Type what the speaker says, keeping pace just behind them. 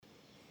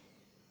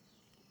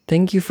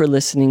Thank you for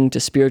listening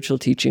to Spiritual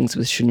Teachings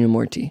with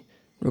Shunyamurti,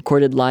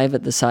 recorded live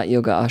at the Sat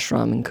Yoga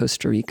Ashram in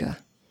Costa Rica.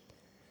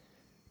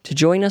 To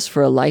join us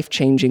for a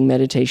life-changing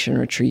meditation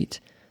retreat,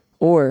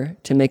 or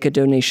to make a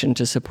donation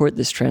to support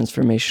this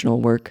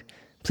transformational work,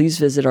 please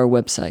visit our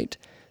website,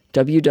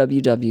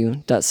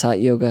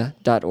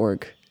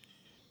 www.satyoga.org.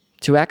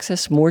 To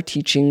access more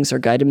teachings or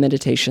guided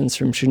meditations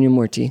from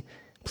Shunyamurti,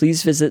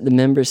 please visit the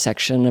members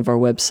section of our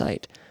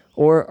website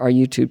or our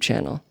YouTube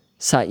channel,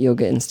 Sat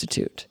Yoga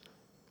Institute.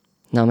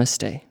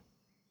 Namaste.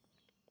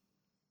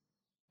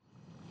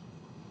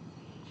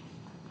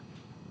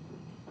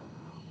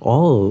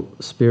 All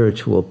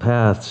spiritual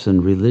paths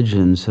and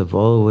religions have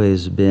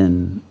always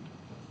been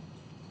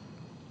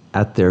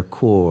at their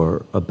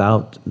core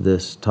about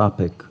this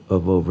topic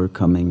of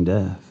overcoming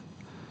death,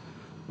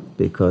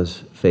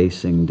 because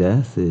facing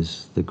death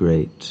is the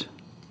great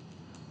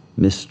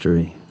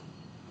mystery,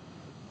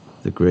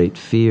 the great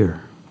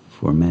fear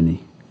for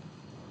many,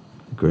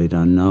 the great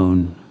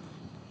unknown,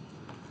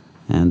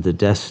 and the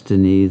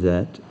destiny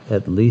that,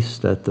 at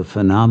least at the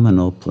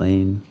phenomenal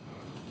plane,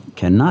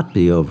 cannot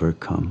be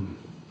overcome,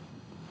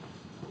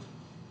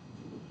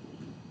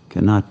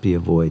 cannot be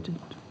avoided.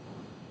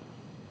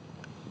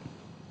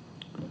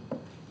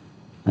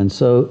 And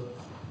so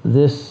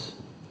this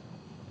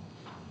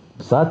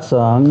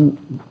satsang,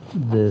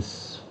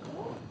 this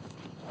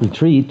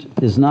retreat,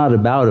 is not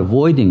about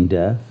avoiding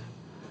death,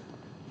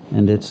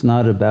 and it's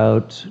not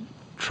about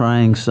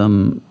trying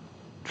some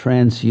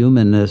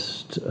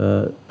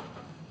transhumanist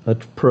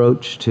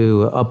approach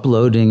to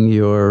uploading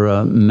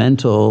your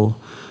mental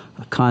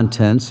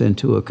contents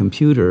into a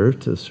computer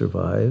to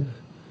survive,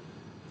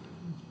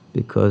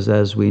 because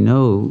as we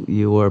know,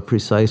 you are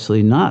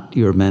precisely not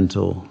your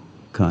mental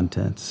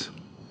contents.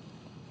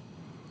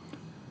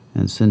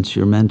 And since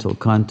your mental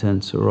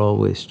contents are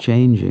always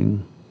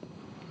changing,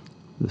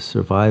 the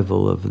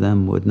survival of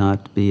them would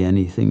not be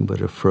anything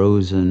but a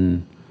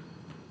frozen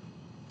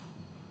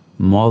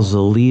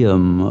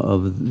mausoleum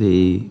of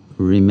the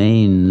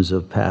remains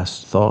of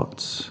past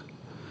thoughts.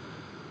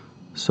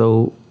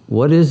 So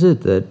what is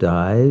it that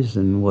dies,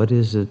 and what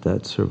is it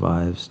that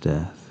survives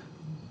death?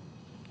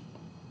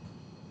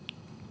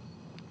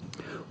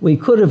 We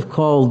could have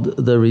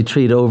called the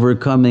retreat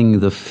Overcoming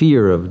the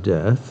Fear of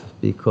Death,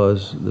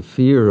 because the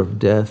fear of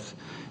death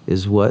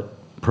is what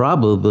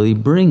probably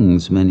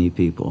brings many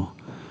people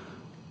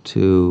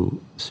to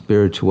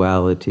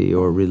spirituality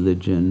or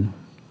religion.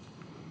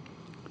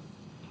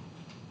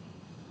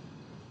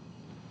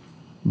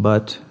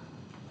 But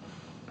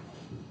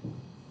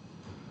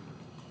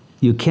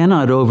you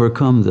cannot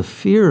overcome the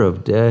fear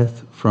of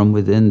death from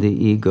within the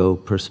ego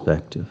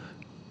perspective,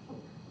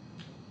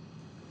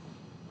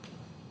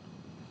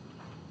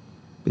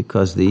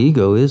 because the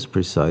ego is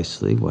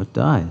precisely what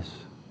dies,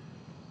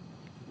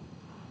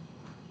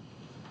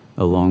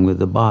 along with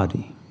the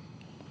body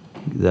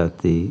that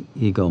the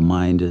ego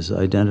mind is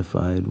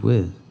identified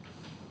with.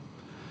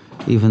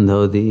 Even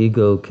though the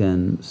ego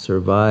can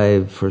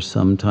survive for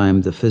some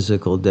time the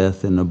physical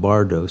death in a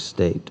bardo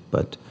state,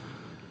 but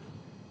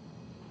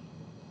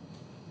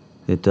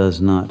it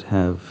does not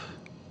have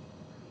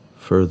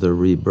further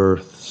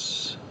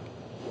rebirths.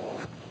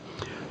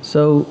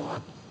 So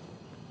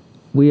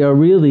we are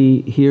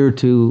really here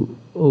to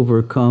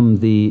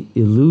overcome the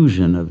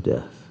illusion of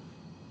death.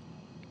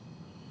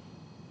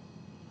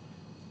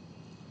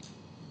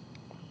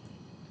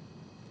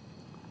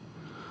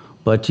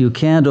 But you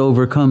can't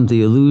overcome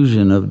the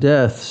illusion of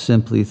death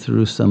simply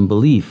through some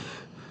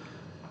belief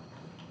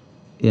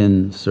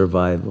in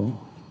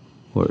survival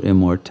or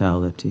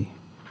immortality.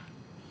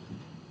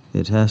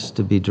 It has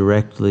to be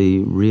directly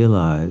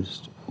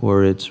realized,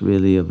 or it's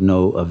really of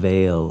no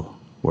avail,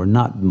 or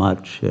not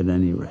much at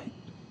any rate.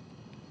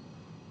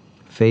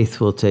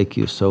 Faith will take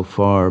you so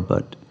far,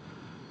 but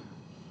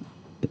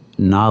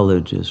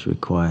knowledge is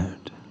required.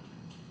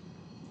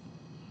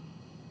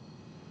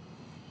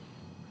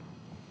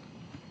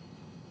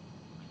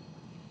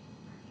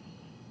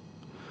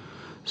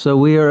 So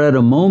we are at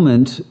a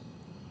moment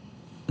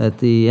at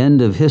the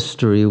end of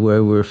history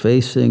where we're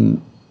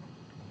facing,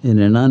 in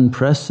an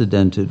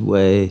unprecedented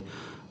way,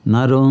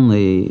 not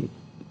only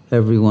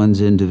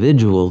everyone's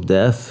individual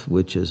death,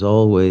 which is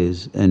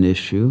always an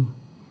issue,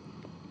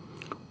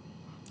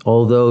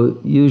 although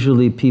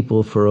usually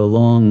people for a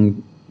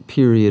long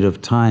period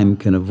of time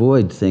can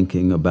avoid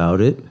thinking about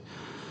it.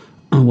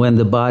 When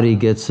the body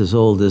gets as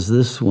old as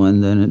this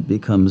one, then it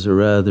becomes a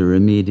rather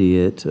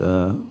immediate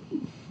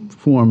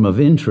form of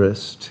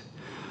interest.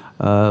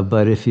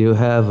 But if you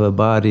have a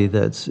body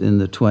that's in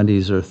the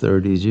 20s or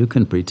 30s, you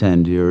can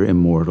pretend you're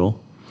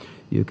immortal.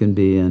 You can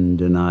be in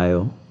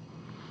denial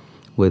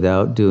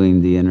without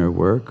doing the inner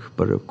work.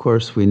 But of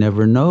course, we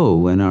never know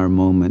when our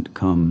moment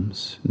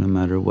comes, no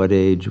matter what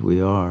age we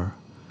are.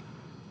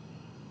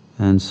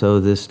 And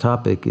so this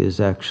topic is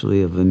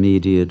actually of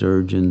immediate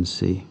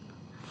urgency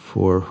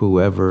for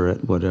whoever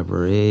at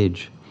whatever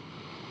age.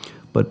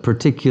 But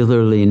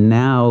particularly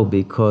now,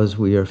 because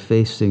we are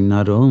facing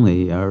not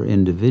only our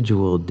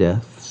individual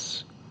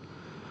deaths,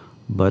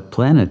 but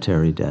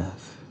planetary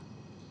death.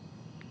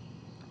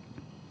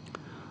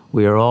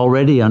 We are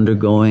already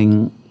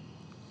undergoing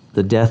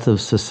the death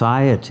of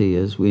society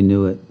as we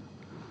knew it,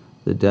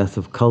 the death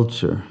of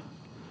culture,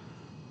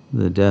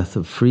 the death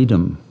of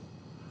freedom.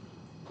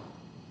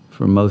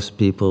 For most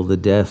people, the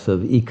death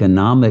of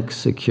economic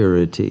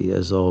security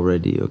has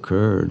already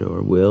occurred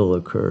or will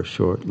occur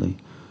shortly.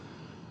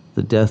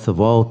 The death of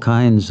all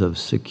kinds of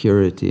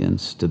security and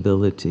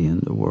stability in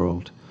the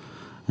world.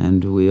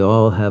 And we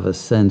all have a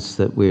sense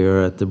that we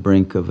are at the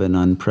brink of an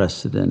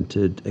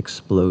unprecedented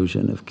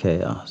explosion of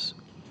chaos.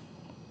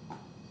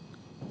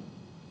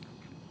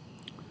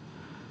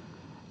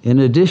 In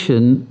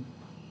addition,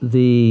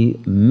 the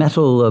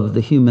mettle of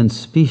the human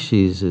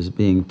species is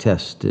being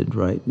tested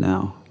right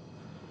now.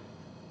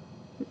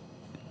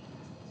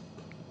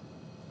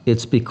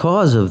 It's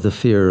because of the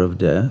fear of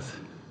death,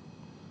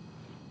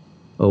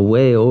 a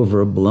way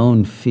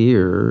overblown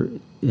fear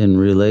in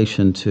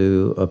relation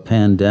to a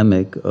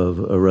pandemic of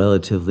a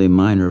relatively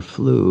minor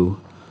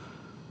flu,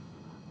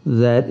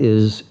 that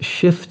is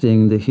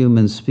shifting the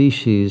human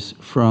species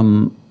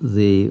from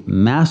the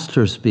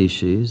master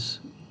species,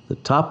 the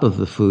top of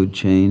the food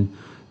chain,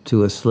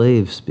 to a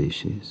slave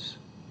species.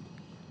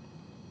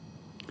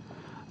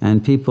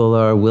 And people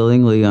are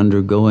willingly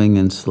undergoing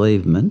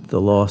enslavement,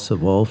 the loss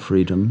of all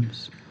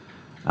freedoms,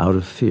 out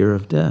of fear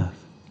of death.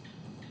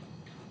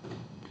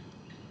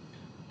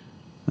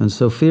 And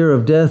so fear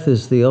of death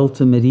is the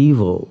ultimate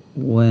evil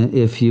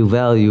if you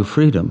value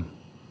freedom,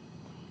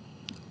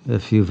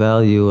 if you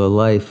value a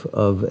life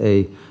of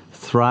a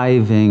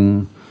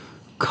thriving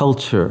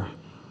culture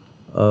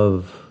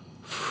of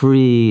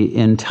free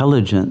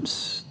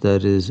intelligence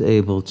that is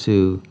able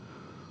to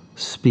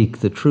speak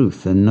the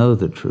truth and know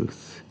the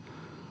truth.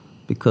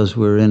 Because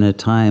we're in a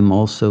time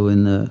also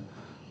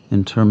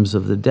in terms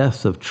of the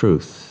death of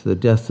truth, the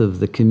death of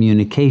the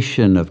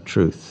communication of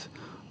truth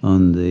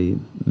on the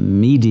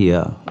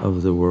media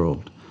of the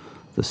world,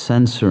 the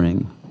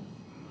censoring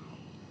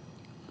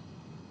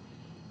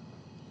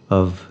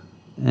of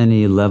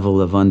any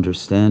level of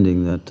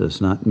understanding that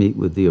does not meet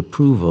with the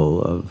approval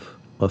of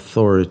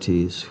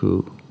authorities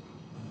who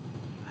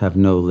have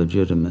no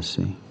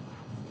legitimacy.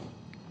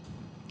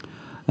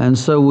 And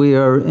so we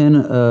are in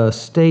a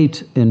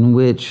state in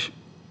which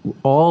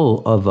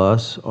all of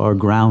us are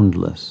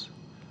groundless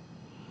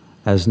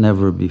as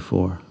never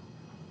before.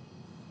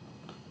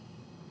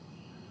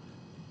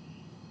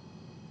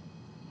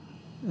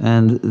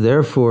 And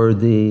therefore,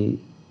 the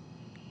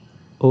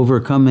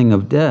overcoming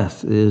of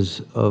death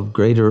is of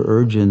greater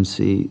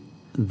urgency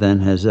than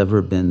has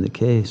ever been the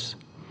case.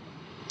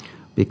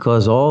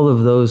 Because all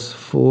of those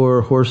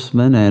 4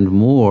 horsemen and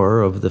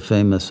more of the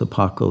famous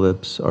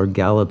apocalypse are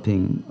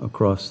galloping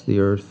across the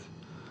earth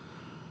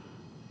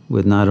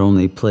with not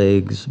only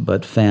plagues,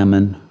 but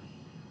famine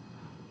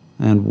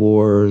and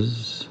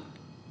wars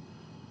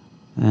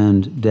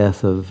and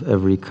death of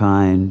every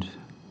kind,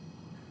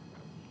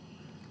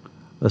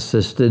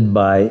 assisted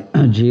by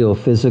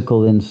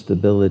geophysical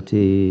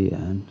instability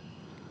and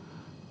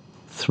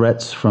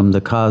threats from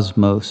the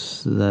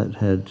cosmos that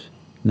had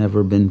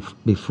never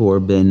before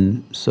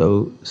been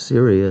so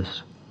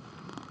serious.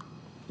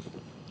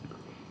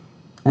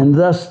 And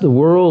thus the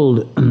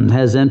world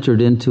has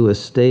entered into a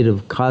state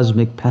of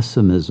cosmic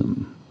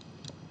pessimism,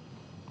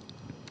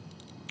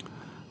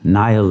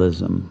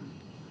 nihilism,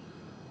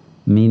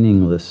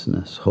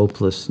 meaninglessness,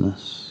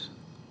 hopelessness,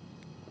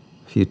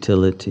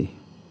 futility,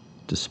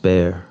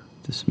 despair,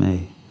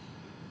 dismay.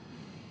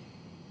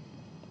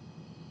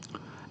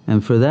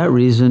 And for that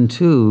reason,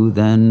 too,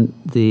 then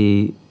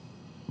the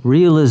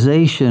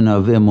realization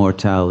of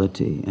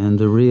immortality and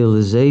the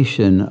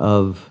realization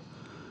of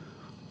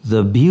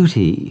the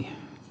beauty,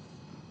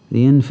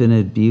 the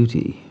infinite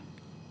beauty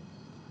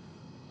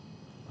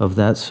of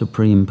that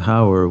supreme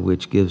power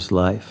which gives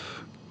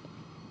life,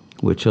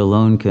 which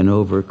alone can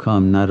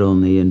overcome not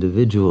only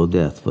individual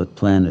death, but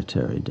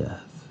planetary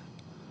death,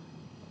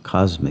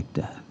 cosmic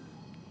death.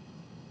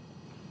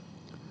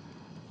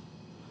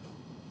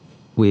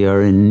 We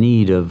are in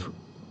need of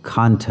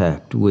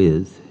contact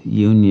with,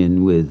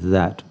 union with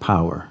that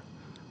power.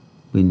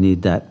 We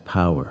need that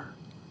power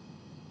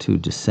to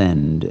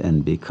descend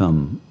and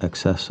become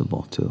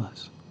accessible to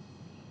us.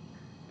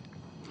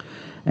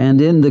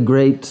 And in the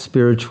great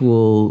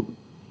spiritual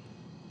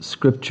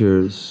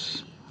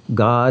scriptures,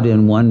 God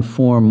in one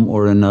form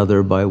or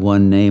another, by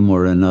one name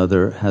or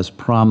another, has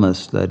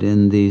promised that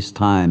in these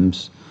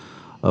times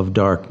of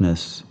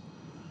darkness,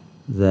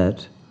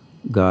 that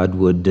God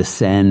would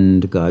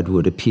descend, God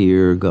would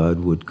appear, God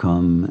would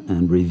come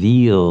and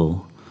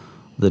reveal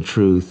the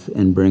truth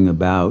and bring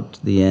about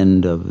the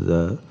end of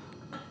the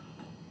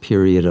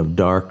period of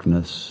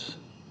darkness,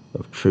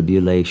 of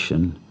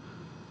tribulation,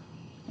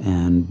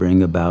 and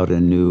bring about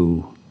a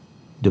new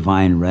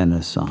divine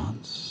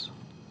renaissance.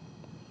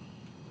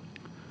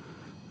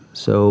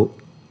 So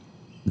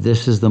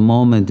this is the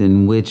moment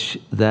in which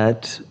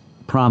that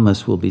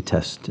promise will be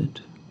tested.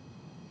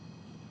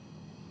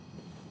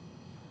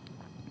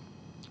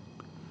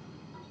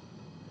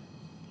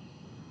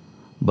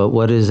 But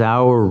what is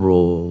our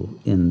role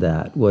in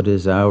that? What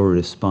is our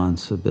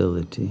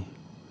responsibility?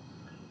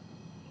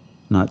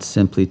 not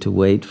simply to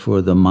wait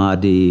for the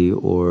Mahdi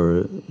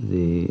or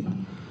the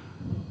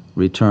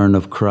return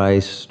of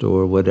Christ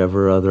or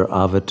whatever other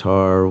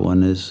avatar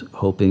one is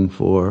hoping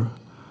for,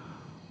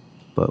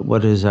 but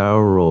what is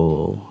our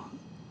role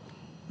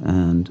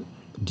and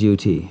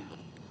duty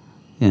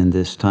in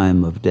this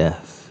time of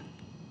death?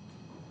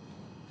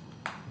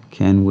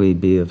 Can we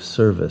be of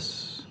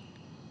service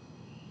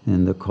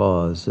in the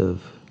cause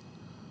of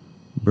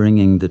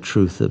bringing the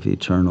truth of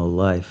eternal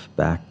life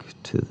back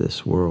to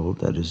this world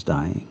that is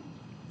dying?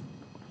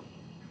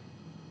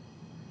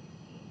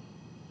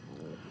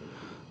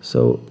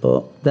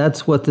 So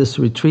that's what this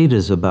retreat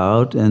is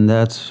about, and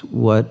that's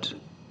what,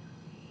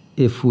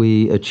 if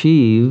we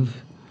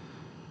achieve,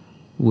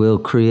 will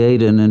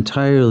create an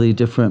entirely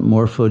different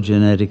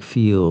morphogenetic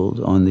field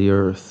on the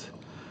earth.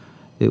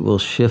 It will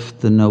shift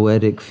the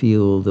noetic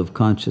field of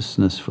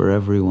consciousness for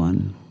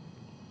everyone.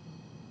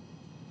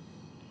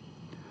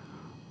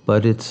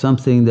 But it's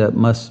something that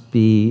must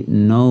be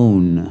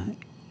known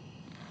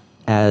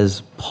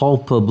as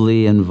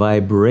palpably and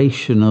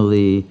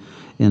vibrationally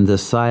in the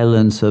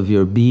silence of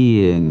your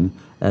being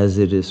as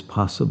it is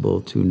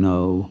possible to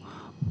know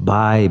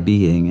by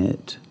being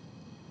it,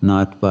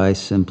 not by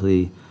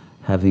simply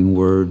having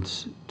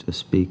words to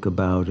speak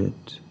about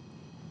it.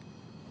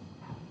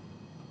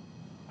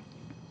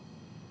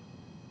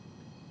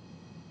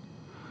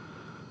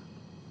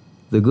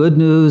 The good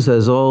news,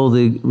 as all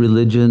the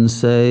religions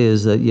say,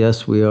 is that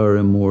yes, we are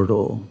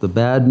immortal. The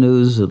bad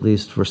news, at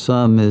least for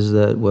some, is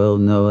that, well,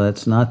 no,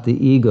 that's not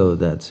the ego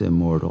that's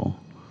immortal.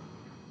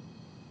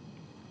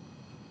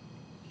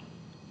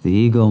 The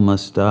ego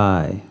must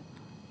die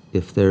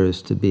if there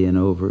is to be an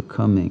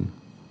overcoming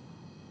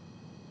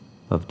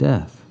of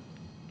death.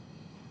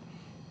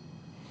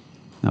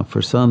 Now,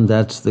 for some,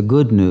 that's the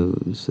good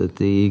news, that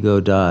the ego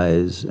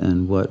dies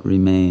and what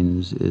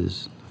remains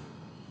is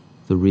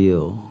the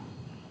real.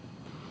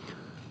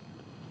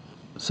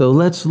 So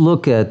let's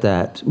look at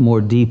that more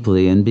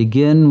deeply and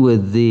begin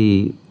with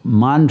the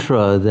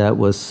mantra that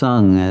was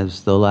sung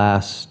as the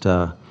last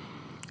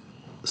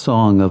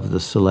song of the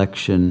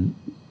selection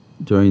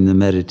during the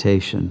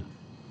meditation.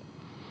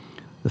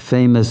 The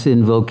famous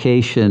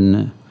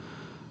invocation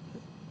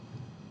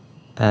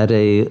at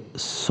a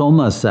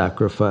Soma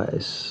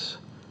sacrifice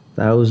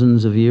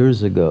thousands of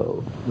years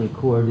ago,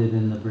 recorded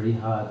in the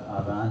Brihad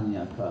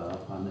Aranyaka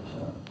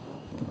Upanishad.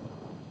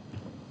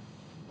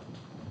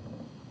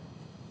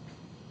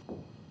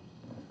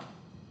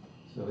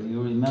 So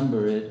you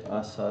remember it,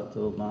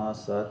 Asato Ma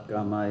Sat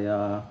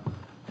Gamaya,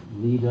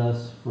 lead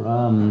us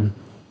from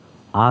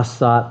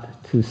Asat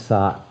to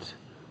Sat.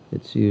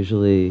 It's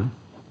usually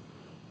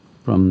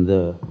from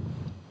the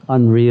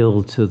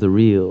unreal to the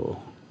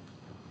real.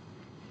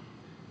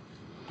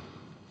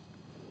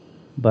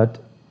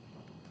 But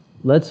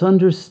let's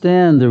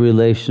understand the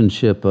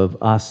relationship of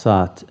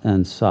Asat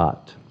and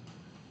Sat.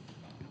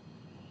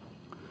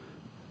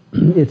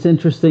 It's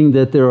interesting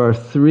that there are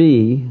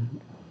three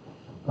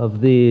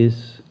of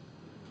these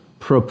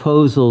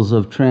proposals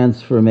of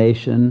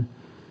transformation,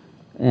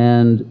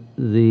 and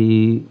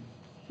the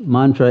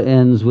mantra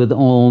ends with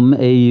Om,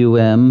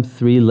 A-U-M,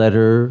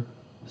 three-letter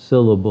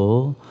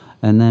syllable,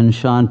 and then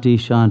Shanti,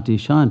 Shanti,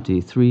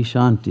 Shanti, three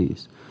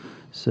Shantis.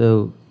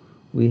 So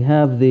we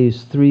have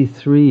these three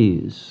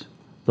threes.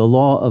 The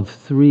law of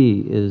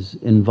three is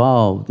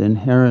involved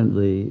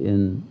inherently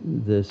in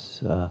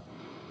this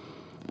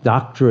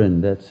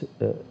doctrine that's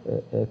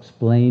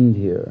explained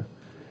here.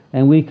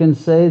 And we can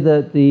say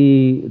that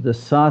the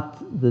Sat,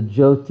 the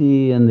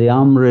Jyoti, and the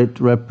Amrit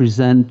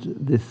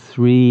represent the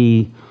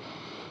three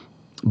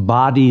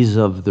bodies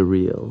of the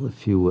real,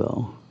 if you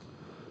will.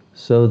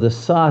 So the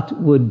Sat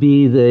would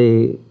be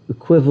the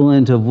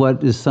equivalent of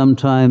what is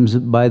sometimes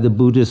by the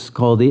Buddhists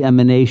called the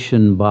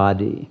emanation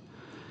body.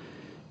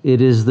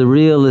 It is the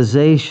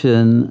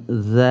realization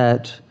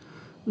that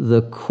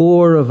the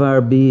core of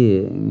our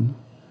being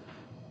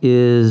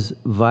is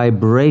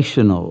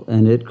vibrational,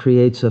 and it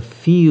creates a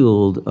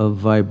field of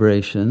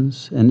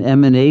vibrations, an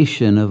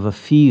emanation of a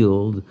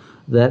field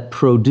that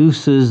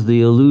produces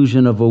the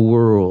illusion of a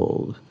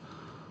world,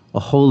 a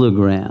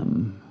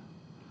hologram.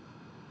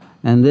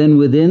 And then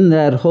within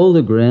that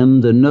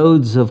hologram, the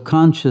nodes of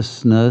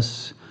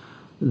consciousness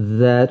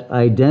that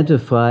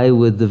identify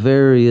with the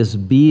various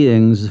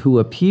beings who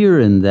appear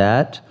in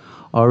that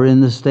are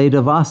in the state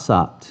of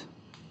Asat.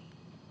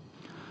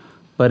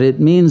 But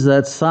it means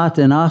that Sat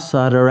and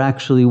Asat are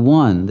actually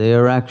one. They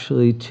are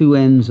actually two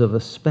ends of a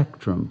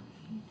spectrum.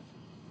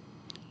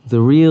 The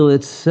real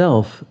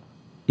itself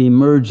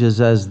emerges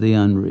as the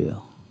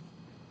unreal.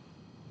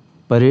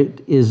 But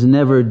it is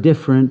never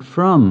different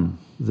from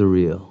the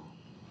real.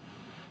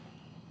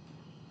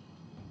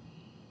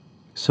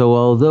 So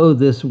although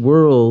this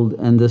world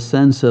and the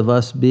sense of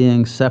us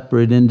being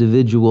separate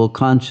individual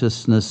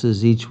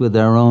consciousnesses, each with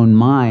our own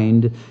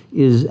mind,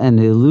 is an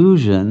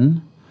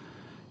illusion,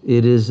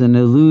 it is an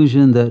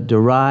illusion that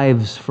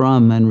derives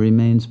from and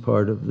remains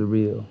part of the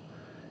real.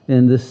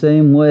 In the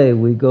same way,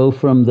 we go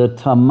from the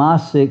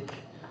tamasic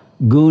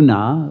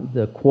guna,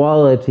 the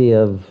quality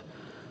of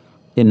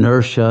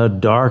inertia,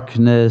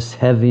 darkness,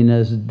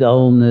 heaviness,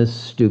 dullness,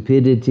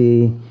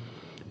 stupidity,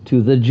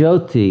 to the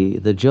Jyoti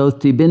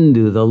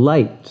Bindu, the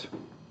light,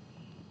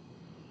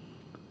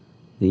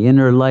 the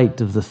inner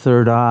light of the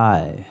third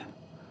eye.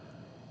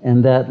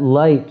 And that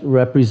light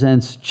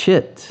represents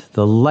Chit,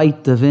 the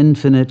light of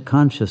infinite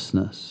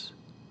consciousness.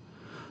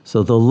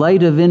 So the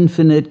light of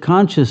infinite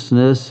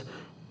consciousness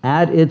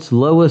at its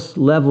lowest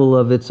level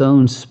of its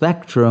own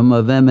spectrum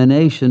of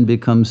emanation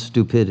becomes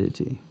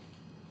stupidity.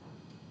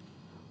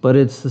 But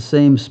it's the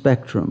same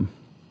spectrum.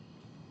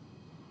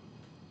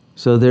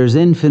 So there's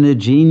infinite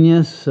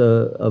genius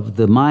of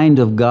the mind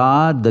of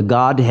God, the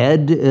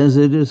Godhead as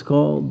it is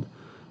called,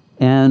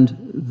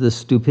 and the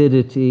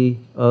stupidity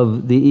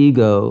of the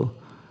ego,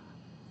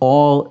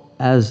 all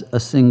as a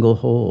single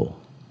whole.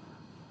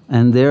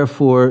 And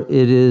therefore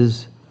it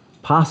is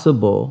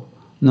possible,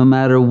 no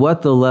matter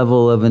what the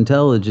level of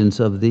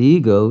intelligence of the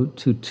ego,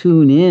 to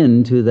tune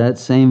in to that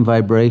same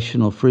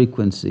vibrational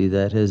frequency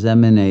that has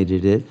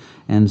emanated it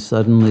and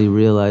suddenly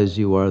realize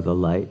you are the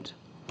light.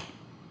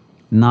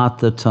 Not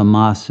the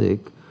tamasic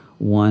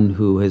one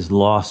who is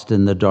lost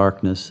in the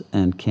darkness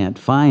and can't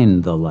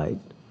find the light.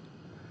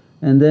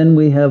 And then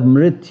we have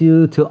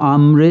mrityu to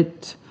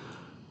amrit.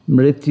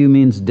 Mrityu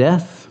means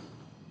death.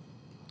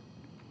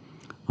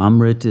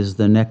 Amrit is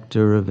the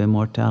nectar of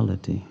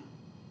immortality.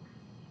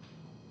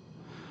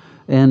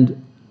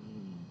 And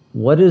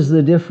what is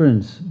the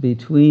difference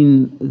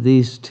between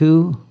these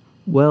two?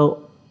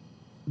 Well,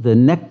 the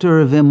nectar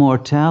of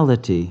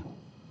immortality,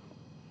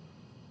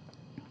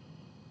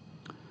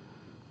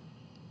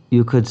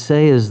 you could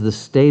say, is the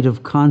state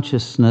of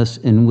consciousness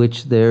in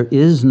which there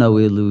is no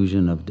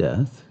illusion of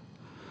death,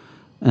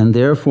 and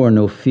therefore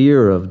no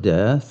fear of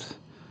death,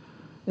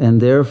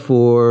 and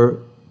therefore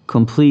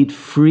complete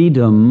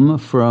freedom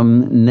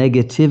from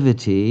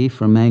negativity,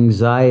 from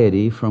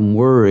anxiety, from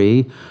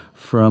worry,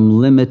 from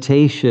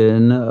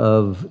limitation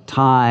of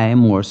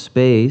time or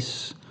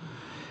space,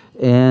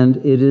 and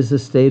it is a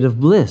state of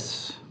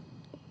bliss.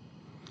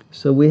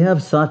 So we have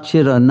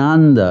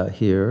Satchidananda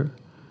here,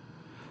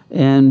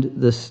 and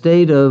the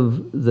state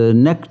of the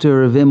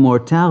nectar of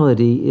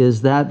immortality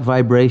is that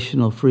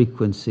vibrational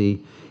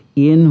frequency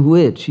in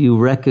which you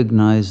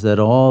recognize that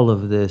all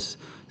of this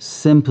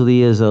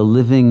simply is a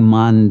living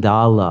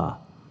mandala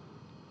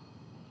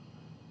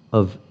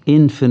of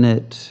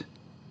infinite,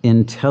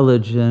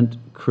 intelligent,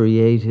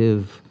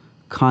 creative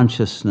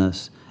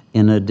consciousness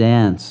in a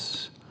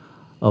dance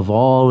of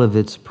all of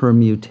its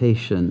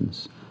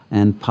permutations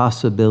and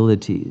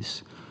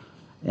possibilities,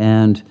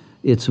 and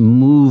its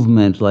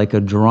movement like a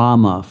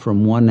drama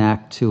from one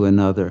act to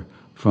another,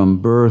 from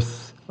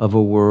birth of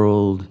a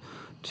world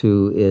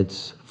to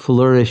its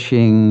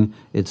flourishing,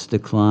 its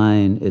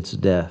decline, its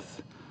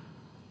death,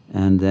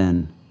 and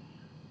then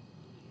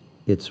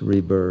its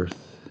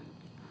rebirth.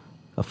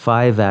 A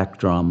 5-act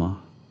drama.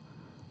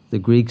 The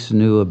Greeks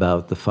knew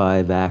about the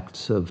 5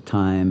 acts of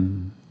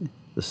time,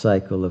 the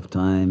cycle of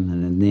time,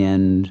 and in the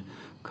end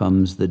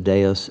comes the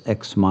Deus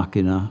ex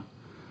machina.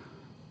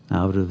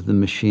 Out of the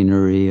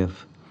machinery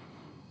of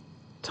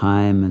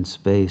time and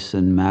space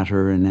and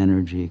matter and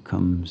energy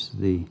comes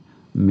the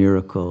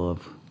miracle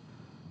of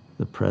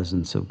the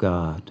presence of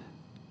God.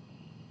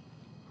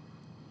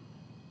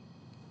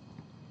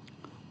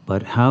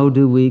 But how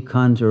do we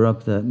conjure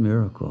up that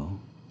miracle?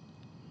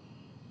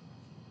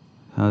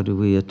 How do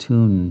we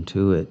attune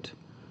to it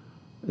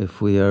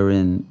if we are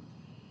in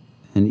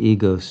an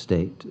ego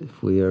state,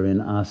 if we are in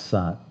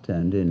asat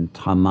and in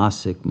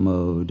tamasic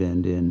mode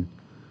and in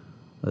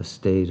a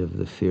state of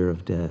the fear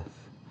of death?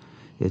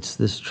 It's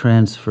this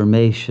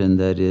transformation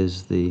that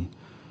is the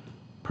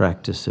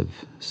practice of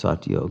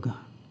Sat Yoga.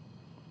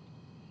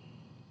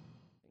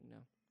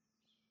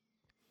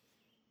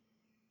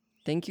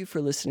 Thank you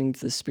for listening to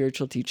the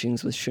Spiritual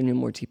Teachings with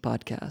Shunyamurti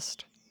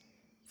podcast.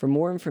 For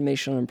more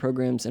information on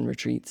programs and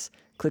retreats,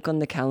 click on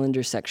the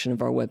calendar section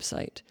of our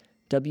website,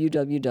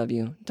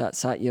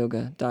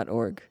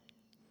 www.satyoga.org.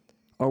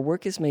 Our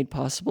work is made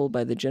possible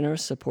by the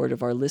generous support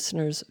of our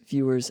listeners,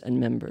 viewers, and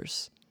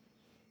members.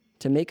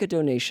 To make a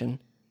donation,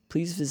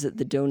 please visit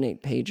the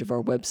donate page of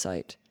our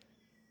website.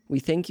 We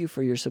thank you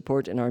for your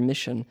support in our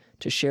mission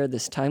to share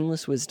this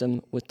timeless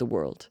wisdom with the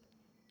world.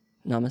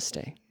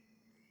 Namaste.